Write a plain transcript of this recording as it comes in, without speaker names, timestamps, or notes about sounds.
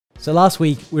So last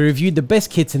week, we reviewed the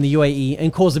best kits in the UAE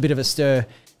and caused a bit of a stir.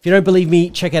 If you don't believe me,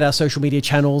 check out our social media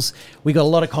channels. We got a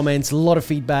lot of comments, a lot of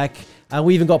feedback.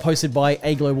 We even got posted by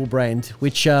a global brand,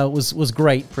 which was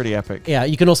great. Pretty epic. Yeah,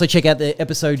 you can also check out the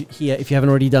episode here if you haven't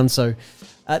already done so.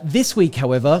 This week,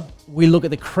 however, we look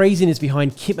at the craziness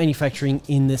behind kit manufacturing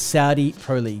in the Saudi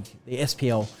Pro League, the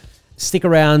SPL. Stick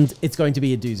around, it's going to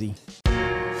be a doozy.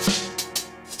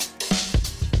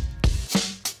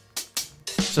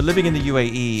 So living in the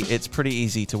UAE, it's pretty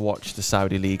easy to watch the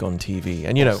Saudi League on TV.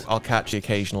 And, you know, I'll catch the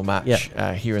occasional match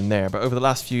here and there. But over the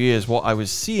last few years, what I was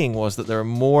seeing was that there are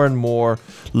more and more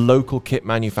local kit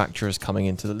manufacturers coming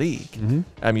into the league.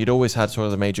 You'd always had sort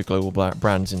of the major global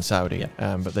brands in Saudi,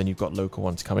 but then you've got local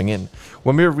ones coming in.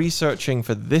 When we were researching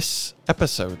for this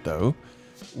episode, though,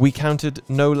 we counted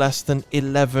no less than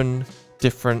 11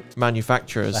 different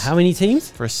manufacturers. So how many teams?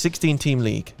 For a 16-team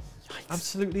league. Yikes.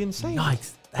 Absolutely insane.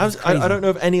 Yikes. I don't know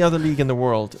of any other league in the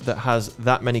world that has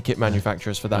that many kit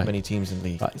manufacturers for that many teams in the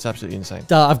league. It's absolutely insane.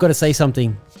 I've got to say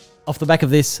something. Off the back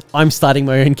of this, I'm starting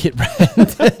my own kit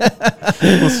brand.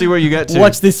 We'll see where you get to.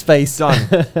 Watch this space. Done.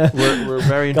 We're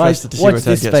very interested to see where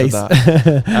Ted gets with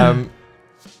that.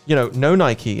 You know, no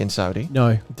Nike in Saudi.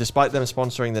 No. Despite them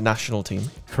sponsoring the national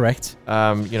team. Correct. You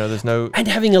know, there's no... And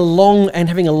having a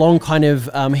long kind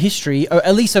of history, or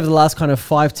at least over the last kind of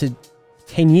 5 to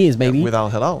 10 years, maybe. With Al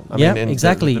Hilal. I mean,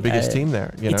 exactly. The biggest team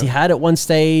there. You know? Etihad at one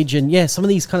stage, and some of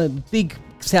these kind of big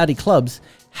Saudi clubs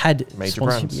had major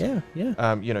brands. Yeah.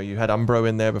 You know, you had Umbro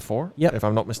in there before. Yep. If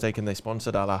I'm not mistaken, they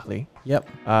sponsored Al Ahly. Yep.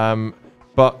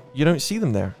 But you don't see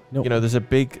them there. Nope. You know, there's a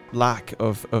big lack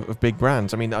of big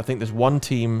brands. I mean, I think there's one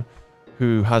team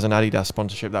who has an ADIDAS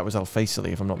sponsorship. That was Al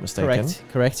Faisali, if I'm not mistaken.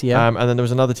 Correct. Yeah. And then there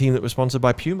was another team that was sponsored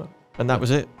by Puma, and that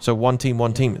was it. So one team.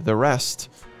 The rest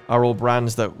are all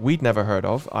brands that we'd never heard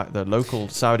of, either local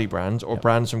Saudi brands or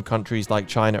brands from countries like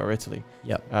China or Italy.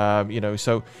 Yep. You know,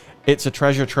 so it's a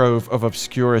treasure trove of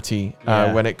obscurity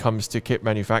when it comes to kit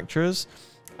manufacturers.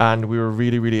 And we were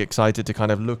really, really excited to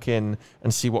kind of look in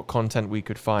and see what content we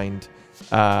could find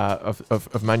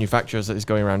of manufacturers that is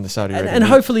going around the Saudi Arabia. And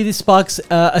hopefully this sparks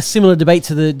a similar debate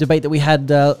to the debate that we had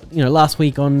last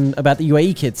week about the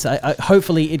UAE kits.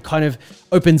 Hopefully it kind of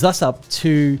opens us up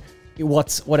to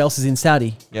what else is in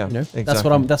Saudi. Yeah, exactly.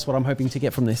 That's what I'm hoping to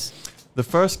get from this. The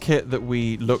first kit that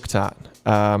we looked at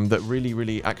that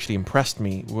really actually impressed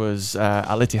me was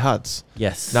Al Ittihad's.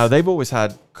 Yes. Now they've always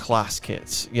had class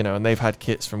kits, you know, and they've had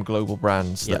kits from global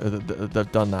brands that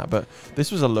have done that. But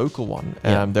this was a local one.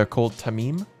 They're called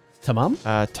Tamim.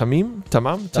 Tamim.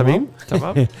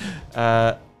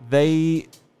 They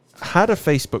had a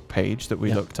Facebook page that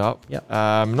we looked up.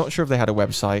 Not sure if they had a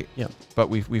website, but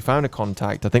we found a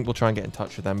contact. I think we'll try and get in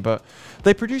touch with them. But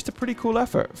they produced a pretty cool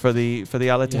effort for the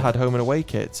Al Ittihad home and away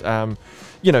kits.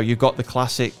 You know, you've got the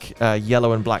classic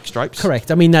yellow and black stripes. Correct.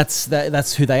 I mean, that's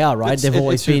who they are, right? They've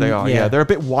always been. Who they are. Yeah, they're a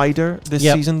bit wider this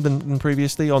season than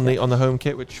previously on the home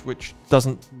kit, which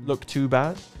doesn't look too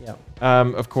bad.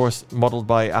 Of course, modelled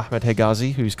by Ahmed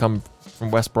Hegazi, who's come from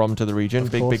West Brom to the region.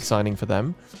 Big signing for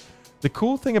them. The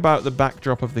cool thing about the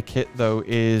backdrop of the kit, though,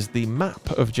 is the map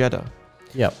of Jeddah.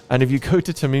 And if you go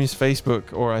to Tamim's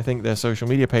Facebook or I think their social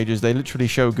media pages, they literally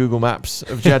show Google Maps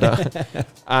of Jeddah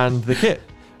and the kit.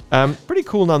 Pretty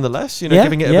cool nonetheless, you know,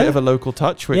 giving it a bit of a local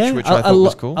touch, which I thought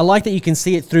was cool. I like that you can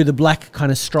see it through the black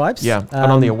kind of stripes. And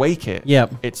on the away kit,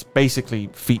 it's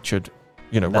basically featured,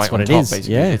 you know, right on top,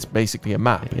 basically. It's basically a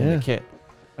map in the kit.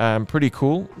 Pretty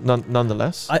cool,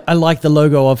 nonetheless. I like the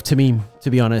logo of Tamim, to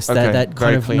be honest. Okay, that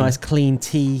kind of clean. nice, clean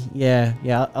T. Yeah,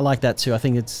 I like that too. I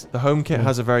think it's... The home kit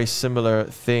has a very similar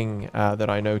thing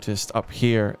that I noticed up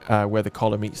here, where the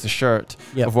collar meets the shirt,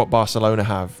 of what Barcelona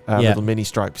have, little mini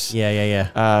stripes.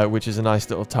 Which is a nice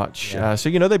little touch. So,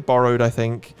 you know, they borrowed, I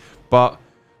think. But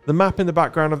the map in the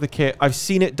background of the kit, I've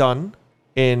seen it done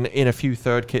in a few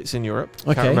third kits in Europe.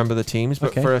 Can't remember the teams,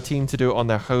 but for a team to do it on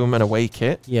their home and away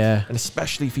kit, and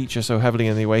especially feature so heavily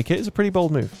in the away kit, is a pretty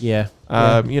bold move. You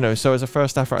know, so as a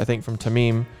first effort, I think from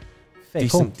Tamim,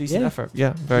 decent effort.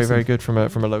 Very good from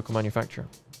a local manufacturer.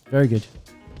 Very good.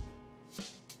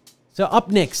 So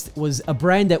up next was a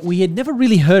brand that we had never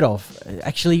really heard of,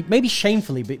 actually, maybe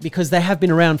shamefully, because they have been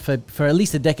around for at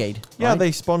least a decade. Yeah,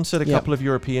 they sponsored a couple of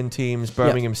European teams,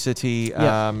 Birmingham City,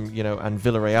 you know, and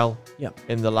Villarreal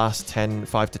in the last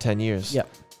 5 to 10 years.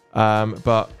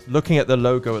 But looking at the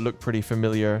logo, it looked pretty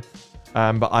familiar.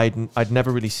 But I'd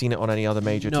never really seen it on any other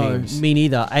major teams. No, me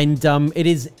neither. And it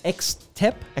is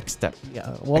Xtep. Xtep.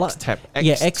 Yeah, well, Xtep.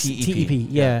 Yeah, Xtep.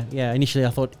 Yeah. Initially, I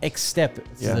thought Xtep.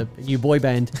 It's a new boy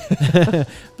band.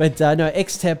 But no,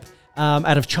 Xtep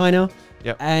out of China.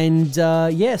 Yep. And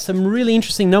yeah, some really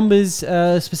interesting numbers,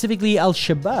 specifically Al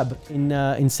Shabab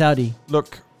in Saudi.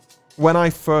 Look, when I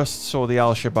first saw the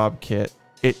Al Shabab kit,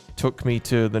 it took me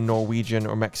to the Norwegian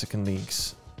or Mexican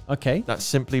leagues. Okay. That's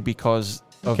simply because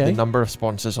of the number of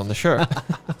sponsors on the shirt.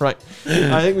 Right.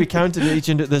 I think we counted each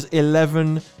into there's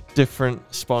 11 different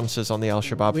sponsors on the Al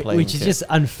Shabab playing which is kit. just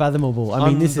unfathomable. I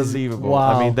mean, this is unbelievable.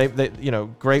 wow. I mean, they you know,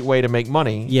 great way to make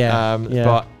money. Yeah.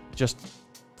 But just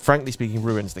frankly speaking,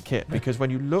 ruins the kit, because when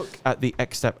you look at the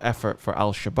Xtep effort for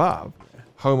Al Shabab,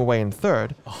 home, away, and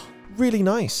third, really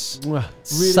nice, really,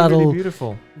 subtle, really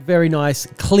beautiful, very nice,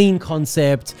 clean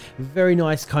concept, very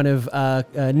nice kind of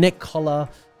neck collar,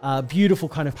 beautiful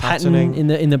kind of patterning pattern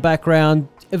in the background,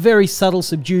 a very subtle,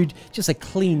 subdued, just a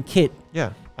clean kit.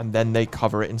 Yeah. And then they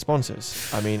cover it in sponsors.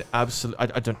 I mean,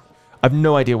 absolutely. I have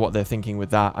no idea what they're thinking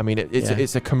with that. I mean,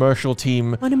 it's a commercial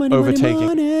team overtaking.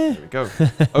 Money. There we go.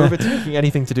 Overtaking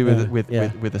anything to do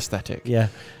with aesthetic. Yeah.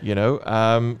 You know,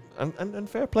 and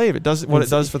fair play. If it does what it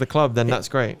does for the club, then that's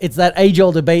great. It's that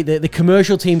age-old debate that the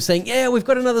commercial team saying, "Yeah, we've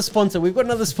got another sponsor. We've got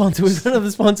another sponsor. We've got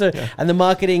another sponsor," and the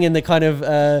marketing and the kind of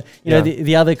you know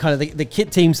the other kind of the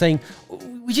kit team saying,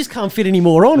 we just can't fit any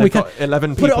more on. They've we can't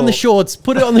 11 people. Put it on the shorts.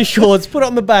 Put it on the shorts. Put it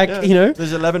on the back. Yeah. You know,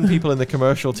 there's 11 people in the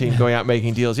commercial team going out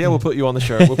making deals. Yeah, we'll put you on the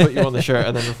shirt. We'll put you on the shirt,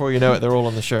 and then before you know it, they're all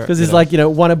on the shirt. Because it's like, you know,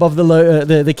 one above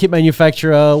the kit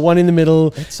manufacturer, one in the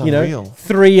middle. It's you unreal.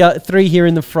 Know, three here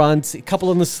in the front, a couple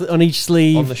on each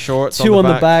sleeve, on the shorts, two on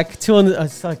the back, two on the.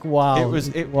 It's like wow.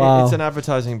 It's an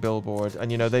advertising billboard,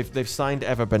 and you know they've signed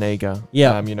Ever Banega.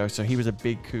 Yeah. You know, so he was a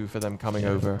big coup for them coming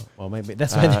over. Well, maybe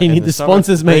that's why they need the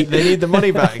sponsors, mate. They need the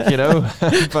money back, you know.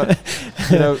 But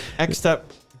you know, Xtep,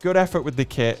 good effort with the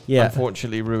kit. Yeah.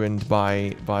 Unfortunately, ruined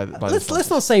by let's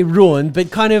not say ruined,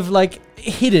 but kind of like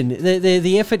hidden.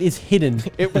 The effort is hidden.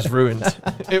 It was ruined.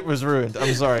 It was ruined.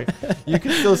 I'm sorry. You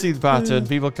can still see the pattern.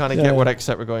 People kind of get what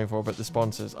Xtep were going for, but the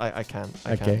sponsors, I can't.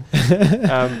 Okay.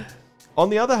 On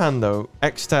the other hand, though,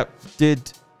 Xtep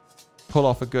did pull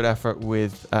off a good effort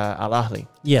with Al Ahly.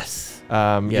 Yes.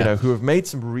 You know, who have made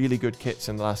some really good kits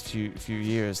in the last few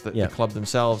years. That the club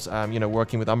themselves, you know,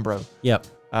 working with Umbro. Yep.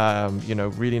 You know,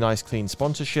 really nice, clean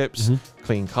sponsorships,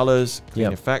 clean colors,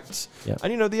 clean effects,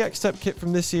 and you know, the Xtep kit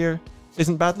from this year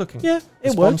isn't bad looking. Yeah,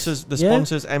 it works. works. The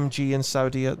sponsors, MG and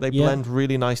Saudi, they blend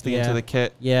really nicely into the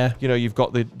kit. Yeah. You know, you've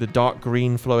got the dark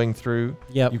green flowing through.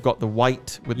 Yeah. You've got the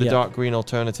white with the dark green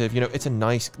alternative. You know, it's a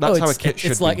nice. That's how a kit should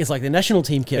be. It's like the national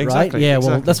team kit, exactly, right? Yeah.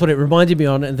 Exactly. Well, that's what it reminded me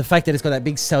on, and the fact that it's got that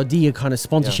big Saudi kind of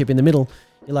sponsorship in the middle.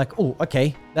 You're like, oh,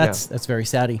 okay, that's very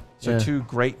Saudi. So two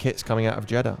great kits coming out of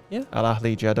Jeddah. Yeah. Al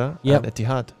Ahly Jeddah and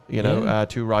Etihad. You know,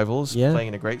 two rivals playing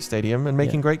in a great stadium and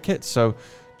making great kits. So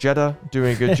Jeddah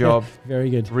doing a good job. Very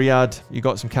good. Riyadh, you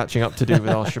got some catching up to do with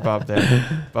Al Shabab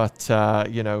there. But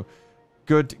you know,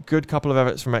 good couple of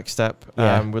efforts from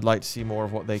Xtep. Would like to see more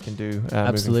of what they can do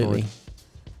Absolutely. moving forward.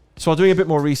 So while doing a bit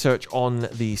more research on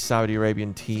the Saudi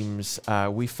Arabian teams,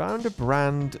 we found a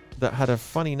brand that had a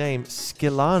funny name,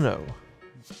 Skillano.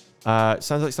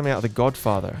 Sounds like something out of The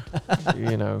Godfather.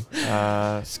 You know,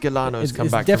 Skillano's come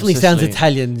back. Definitely from sounds Sicily.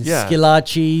 Italian. Yeah.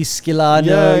 Skillacci, Skillano.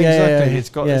 Yeah, exactly.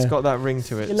 Yeah. It's got that ring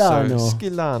to it. Skillano. So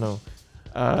Skillano.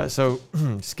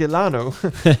 Skillano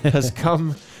has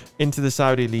come into the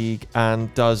Saudi League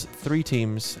and does 3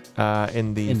 teams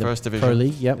in the first division, Pro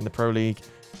League, in the Pro League,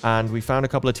 and we found a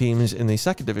couple of teams in the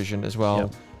second division as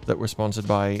well. That were sponsored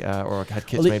by or had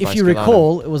kits made by Skillano. If you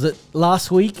recall, it was last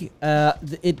week.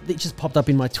 It just popped up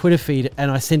in my Twitter feed,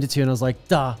 and I sent it to you, and I was like,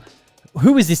 "Duh,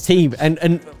 who is this team,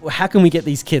 and how can we get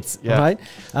these kits?" Right?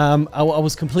 I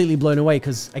was completely blown away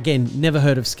because, again, never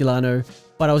heard of Skillano,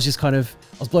 but I was just I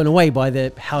was blown away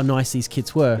by how nice these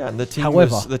kits were. Yeah, and the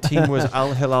team was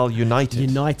Al Hilal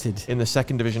United in the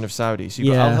second division of Saudi. So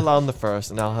you've got Al Hilal in the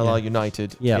first and Al Hilal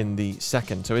United in the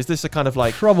second. So is this a kind of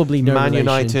like probably no Man relation.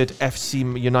 United,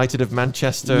 FC United of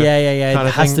Manchester? Yeah. Kind It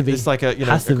of has thing? to be. It's like a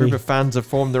group of fans have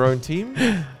formed their own team,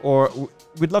 or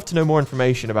we'd love to know more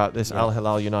information about this Al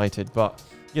Hilal United. But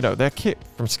you know, their kit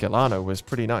from Skillano was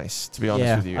pretty nice, to be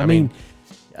honest with you. I mean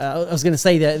I was going to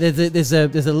say that there's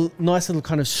a nice little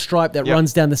kind of stripe that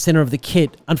runs down the center of the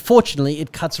kit. Unfortunately,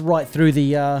 it cuts right through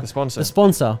the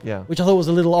sponsor, which I thought was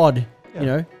a little odd, you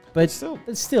know. But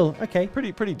still, okay,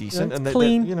 pretty decent, and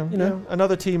clean. You know,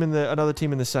 another team in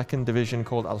the second division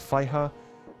called Al Faiha.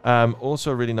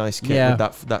 Also a really nice kit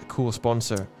with that cool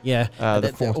sponsor. Yeah,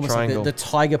 the fourth triangle, like the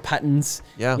tiger patterns.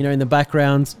 Yeah, you know, in the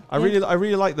background. I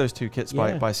really like those two kits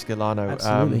by Skillano.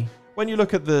 Absolutely. When you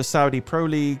look at the Saudi Pro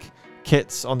League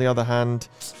kits, on the other hand,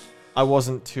 I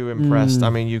wasn't too impressed. I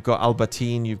mean, you've got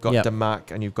Albertine, you've got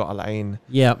Damac, and you've got Alain.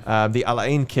 Yeah. The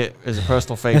Alain kit is a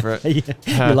personal favorite. You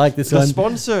like this one? The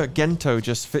sponsor, Gento,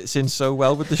 just fits in so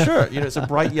well with the shirt. You know, it's a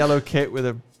bright yellow kit with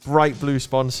a bright blue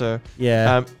sponsor.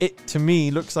 Yeah. It, to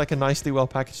me, looks like a nicely well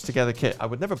packaged together kit. I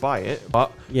would never buy it,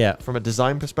 but from a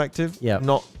design perspective,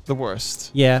 not the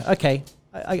worst. Yeah, okay.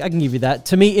 I can give you that.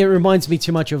 To me, it reminds me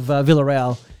too much of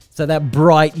Villarreal. So that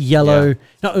bright yellow, is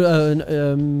it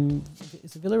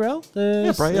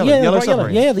Villarreal? Bright yellow, yellow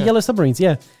submarines. Yeah, the yellow submarines.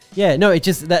 Yeah, no, it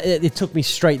just it took me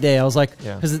straight there. I was like,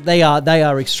 because they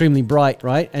are extremely bright,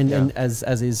 right? And as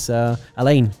is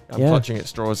Alain. I'm clutching at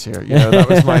straws here. You know,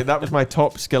 that was my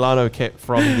top Skillano kit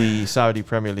from the Saudi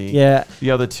Premier League. Yeah,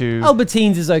 the other two.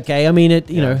 Albertines is okay. I mean,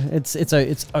 you know, it's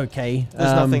okay.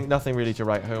 There's nothing really to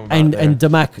write home about. And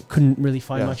Damac couldn't really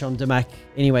find much on Damac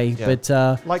anyway. But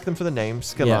like them for the name,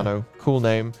 Skillano, cool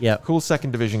name, cool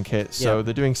second division kit. So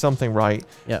they're doing something right.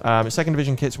 Second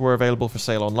division kits were available for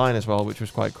sale online as well, which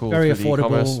was quite cool. Very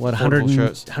affordable. What,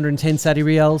 110 Saudi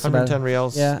Riyals? 110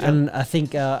 Riyals. Yeah, and I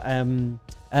think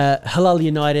Halal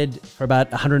United for about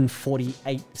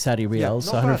 148 Saudi Riyals,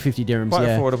 so 150 dirhams. Quite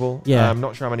affordable. Yeah. I'm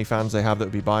not sure how many fans they have that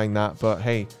would be buying that, but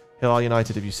hey, Halal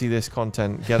United, if you see this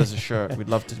content, get us a shirt. We'd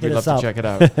love to check it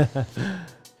out.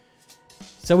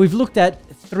 So we've looked at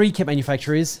 3 kit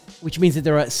manufacturers, which means that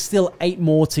there are still 8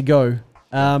 more to go.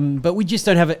 But we just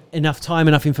don't have enough time,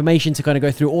 enough information to kind of go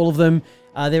through all of them.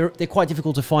 They're quite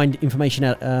difficult to find information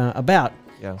out, about.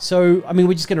 Yeah. So, I mean,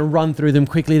 we're just going to run through them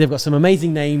quickly. They've got some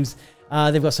amazing names.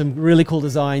 They've got some really cool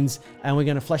designs, and we're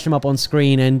going to flash them up on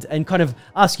screen and kind of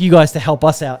ask you guys to help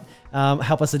us out,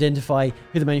 help us identify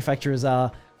who the manufacturers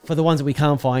are for the ones that we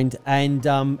can't find, and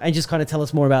just kind of tell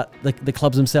us more about the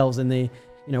clubs themselves and the,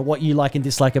 you know, what you like and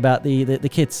dislike about the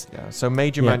kits. Yeah, so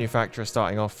major manufacturer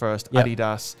starting off first,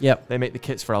 ADIDAS. Yep. They make the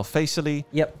kits for Al Faisali.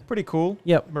 Yep. Pretty cool.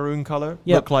 Yep. Maroon color.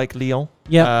 Yep. Look like Lyon.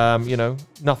 Yep. You know,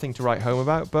 nothing to write home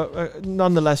about, but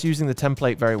nonetheless using the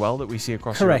template very well that we see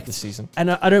across Europe this season.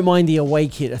 And I don't mind the away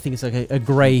kit. I think it's like a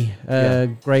grey,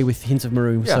 grey with hints of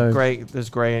maroon. Yeah, so grey. There's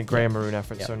grey and maroon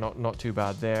efforts, so not too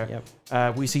bad there.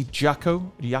 Yep. We see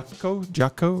Jako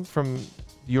from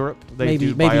Europe. They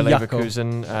do Bayer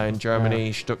Leverkusen in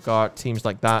Germany, Stuttgart, teams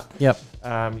like that. Yep.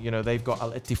 You know, they've got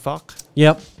Al Ittifaq.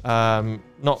 Yep.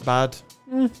 Not bad.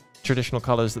 Traditional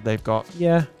colours that they've got.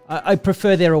 Yeah. I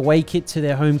prefer their away kit to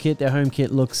their home kit. Their home kit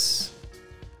looks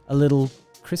a little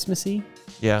Christmassy.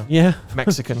 Yeah. Yeah.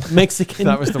 Mexican.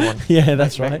 That was the one. Yeah,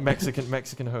 that's right.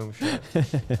 Mexican home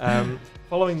shirt.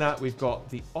 Following that, we've got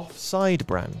the Offside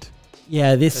brand.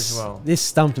 Yeah, this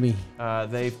stumped me.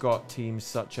 They've got teams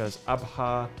such as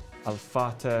Abha, Al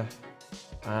Fateh,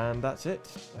 and that's it,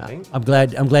 I think. I'm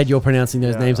glad you're pronouncing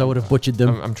those names. I would have butchered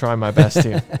them. I'm trying my best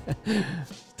here.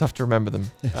 Tough to remember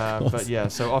them. But yeah,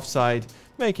 so Offside,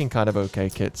 making kind of okay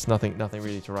kits. Nothing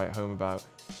really to write home about.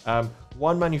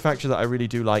 One manufacturer that I really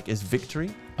do like is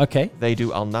Victory. Okay. They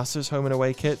do Al Nassr's home and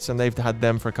away kits, and they've had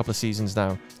them for a couple of seasons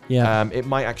now. Yeah. It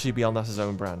might actually be Al Nassr's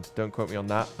own brand. Don't quote me on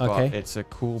that. Okay. But it's a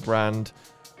cool brand.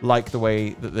 Like the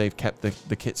way that they've kept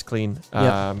the kits clean.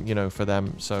 You know, for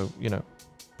them. So you know,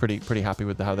 pretty happy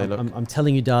with how they look. I'm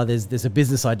telling you, Dar, there's a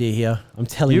business idea here. I'm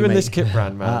telling you, and mate. this kit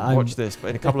brand, man. Watch this.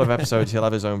 But in a couple of episodes, he'll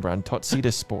have his own brand,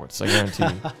 Totsidas Sports. I guarantee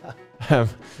you. But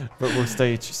we'll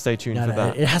stay tuned for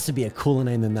that. It has to be a cooler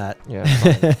name than that. Yeah,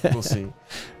 fine. We'll see.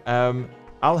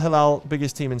 Al Hilal,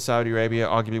 biggest team in Saudi Arabia,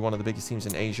 arguably one of the biggest teams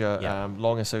in Asia. Yep.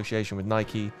 Long association with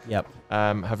Nike. Yep.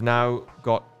 Have now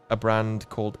got a brand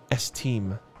called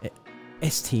S-Team.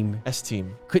 S-Team.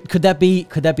 S-Team. Could that be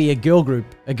a girl group,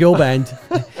 a girl band?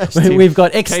 We've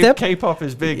got Xtep. K-pop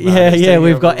is big, man. Yeah.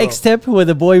 We've got Xtep, who are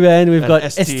the boy band. We've got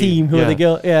S-Team, who are the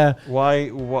girl. Yeah. Why?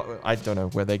 What? I don't know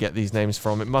where they get these names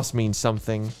from. It must mean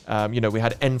something. You know, we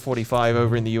had N45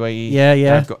 over in the UAE.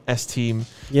 Yeah. I've got S-Team.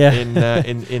 Yeah.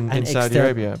 In Saudi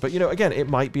Arabia. But you know, again, it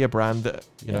might be a brand that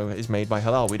you know is made by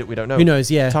Halal. We don't know. Who knows?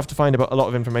 Yeah. Tough to find a lot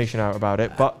of information out about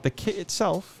it. But the kit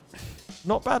itself,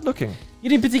 not bad looking. You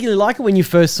didn't particularly like it when you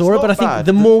first saw it, but I think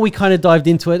the more we kind of dived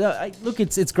into it, look,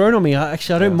 it's grown on me. I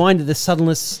don't mind the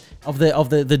subtleness of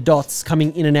the dots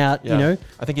coming in and out. You know,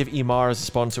 I think if Emar as a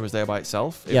sponsor was there by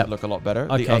itself, it would look a lot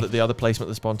better. Okay. The other placement of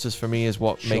the sponsors for me is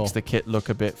what makes the kit look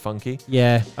a bit funky.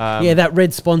 Yeah, that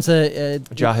red sponsor,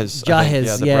 Jahez,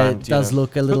 brand, does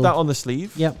look a little. Put that on the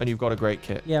sleeve, and you've got a great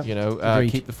kit. Yeah, you know,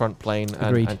 keep the front plain,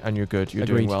 and you're good. You're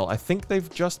doing well. I think they've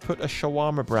just put a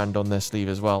shawarma brand on their sleeve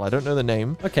as well. I don't know the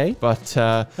name. Okay, but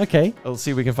I'll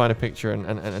see if we can find a picture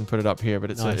and put it up here. But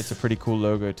it's a pretty cool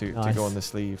logo to go on the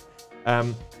sleeve.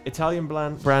 Italian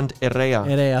brand Errea.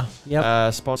 Errea,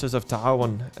 yep. Sponsors of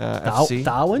Ta'awan FC.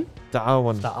 Ta'awan?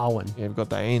 Ta'awan. Ta'awan. Yeah, we've got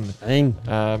Ta'in. Ta'in.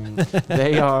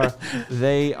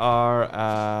 They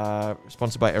are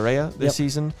sponsored by Errea this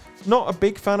season. Not a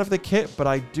big fan of the kit, but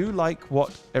I do like what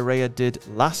Errea did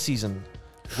last season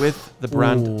with the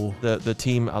brand, the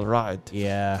team Al Raid.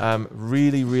 Yeah.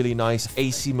 Really, really nice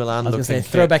AC Milan looking kit.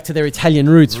 Throwback to their Italian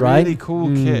roots, right? Really cool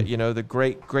kit. You know, the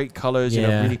great colors. You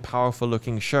know, really powerful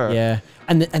looking shirt. Yeah.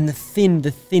 And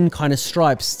the thin kind of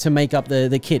stripes to make up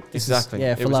the kit. Exactly.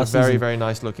 It was a very, very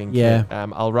nice looking kit.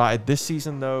 Al Raid this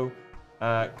season though,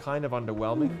 kind of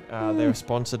underwhelming. They were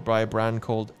sponsored by a brand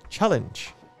called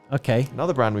Challenge. Okay.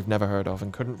 Another brand we've never heard of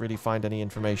and couldn't really find any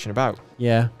information about.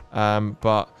 Yeah.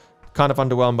 But kind of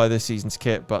underwhelmed by this season's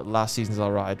kit, but last season's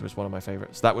Al Raid was one of my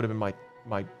favorites. That would have been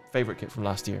my favorite kit from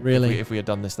last year. Really? If we had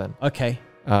done this then. Okay.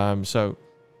 So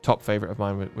top favorite of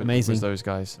mine was those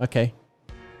guys. Okay.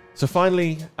 So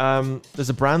finally, there's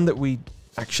a brand that we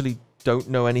actually don't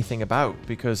know anything about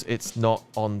because it's not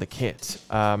on the kit.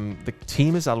 The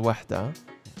team is Al Wahda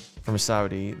from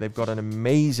Saudi. They've got an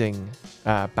amazing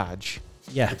badge.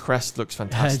 Yeah. The crest looks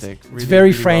fantastic. It's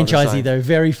very franchisey though.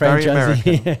 Very franchisey.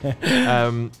 Very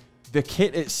American. The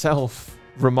kit itself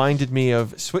reminded me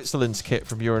of Switzerland's kit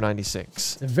from Euro 96.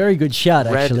 It's a very good shout,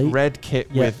 actually. Red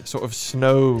kit with sort of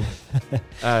snow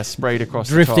sprayed across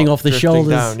drifting the top. Off the shoulders.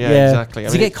 Down. Yeah, exactly.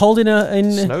 Does it get cold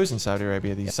in snows in Saudi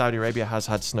Arabia. Saudi Arabia has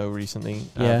had snow recently.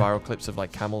 Viral clips of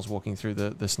like camels walking through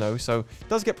the snow. So it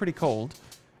does get pretty cold.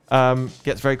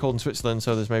 Gets very cold in Switzerland,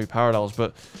 so there's maybe parallels.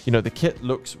 But you know, the kit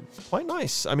looks quite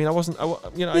nice. I mean, I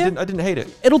didn't hate it.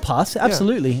 It'll pass,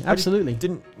 absolutely, absolutely. I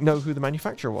didn't know who the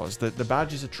manufacturer was. The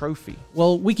badge is a trophy.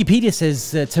 Well, Wikipedia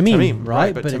says Tamim,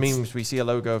 right? But Tamim, we see a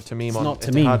logo of Tamim on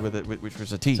Tamim with it, which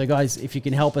was a T. So guys, if you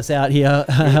can help us out here,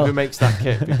 who makes that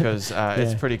kit because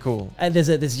it's pretty cool. And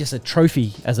there's just a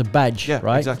trophy as a badge,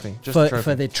 right? Exactly. Just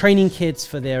for their training kits,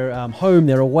 for their home,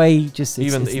 their away, just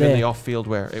even the off-field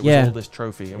wear. It was all this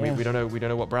trophy, and we don't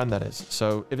know what brand that is.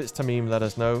 So if it's Tamim, let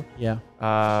us know. Yeah.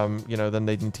 You know, then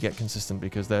they need to get consistent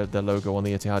because their logo on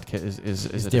the Etihad kit is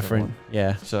a different one.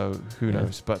 Yeah. So who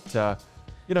knows? But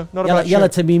you know, not about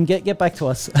Tamim, get back to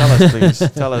us. Tell us, please.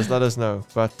 Tell us. Let us know.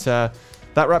 But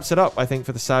that wraps it up, I think,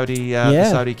 for the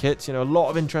Saudi kits. You know, a lot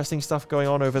of interesting stuff going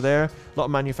on over there. A lot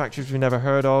of manufacturers we never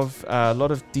heard of. A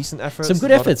lot of decent efforts. Some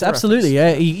good efforts, absolutely.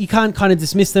 Yeah, you can't kind of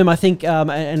dismiss them. I think,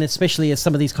 and especially as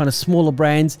some of these kind of smaller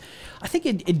brands, I think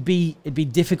it'd be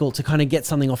difficult to kind of get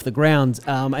something off the ground,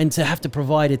 and to have to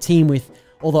provide a team with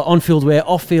all the on-field wear,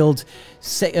 off-field,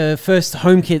 first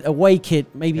home kit, away kit,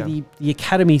 maybe the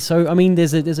academy. So I mean,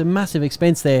 there's a massive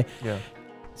expense there. Yeah.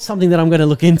 Something that I'm going to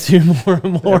look into more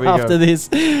and more after this.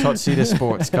 Totsida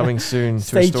Sports coming soon.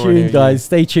 Stay tuned, guys.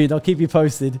 Stay tuned. I'll keep you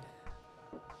posted.